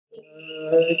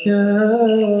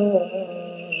Hallelujah,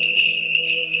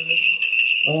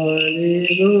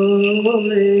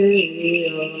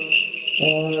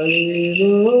 hallelujah,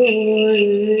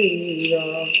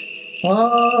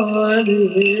 hallelujah.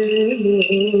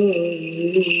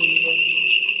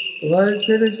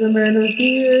 Blessed is the man who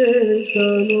fears the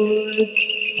Lord.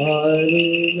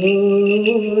 Hallelujah,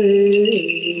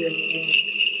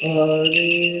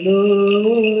 hallelujah,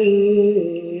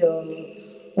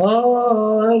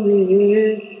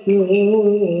 hallelujah.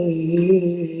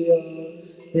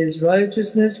 His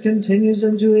righteousness continues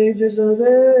unto ages of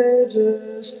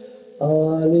ages.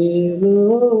 Hallelujah,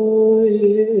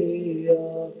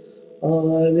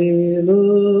 hallelujah,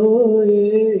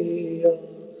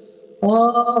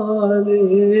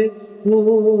 hallelujah.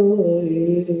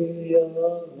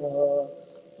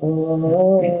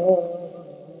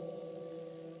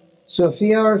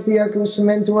 Sophia Orthia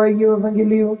Crucimento Aigio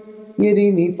Evangelio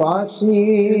Irini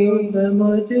Pasi.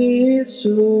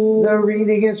 The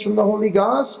reading is from the Holy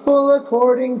Gospel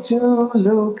according to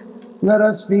Luke. Let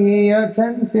us be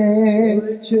attentive.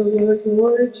 Glory to you, Lord,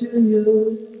 glory to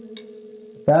you.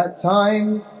 At that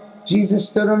time, Jesus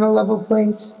stood on a level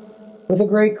place with a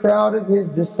great crowd of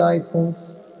his disciples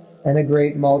and a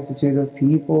great multitude of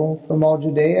people from all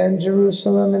Judea and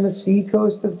Jerusalem and the sea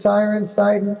coast of Tyre and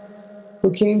Sidon,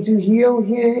 who came to hear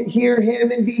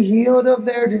him and be healed of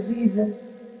their diseases.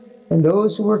 And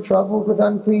those who were troubled with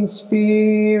unclean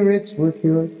spirits were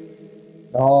cured.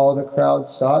 And all the crowd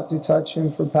sought to touch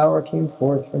him, for power came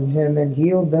forth from him and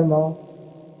healed them all.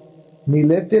 And he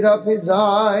lifted up his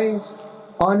eyes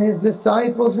on his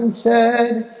disciples and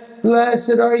said,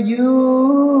 Blessed are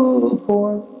you,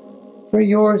 poor, for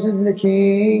yours is the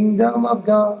kingdom of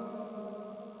God.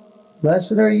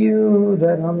 Blessed are you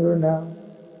that hunger now,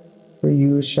 for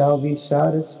you shall be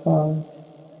satisfied.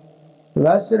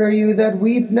 Blessed are you that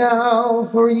weep now,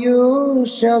 for you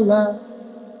shall laugh.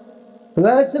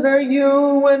 Blessed are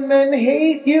you when men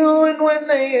hate you, and when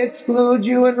they exclude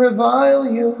you and revile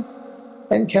you,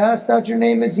 and cast out your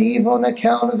name as evil on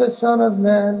account of the Son of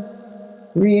Man.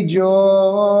 Rejoice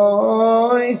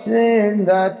in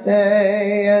that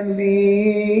day, and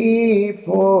leap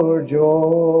for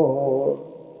joy.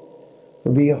 For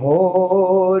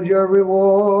behold, your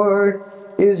reward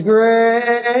is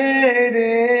great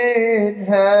in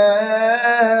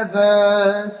heaven.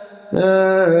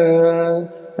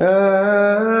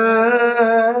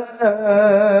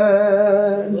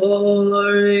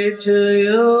 Glory to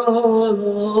you,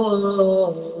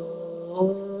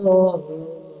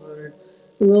 Lord.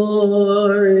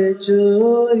 Glory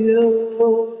to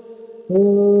you,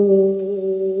 Lord.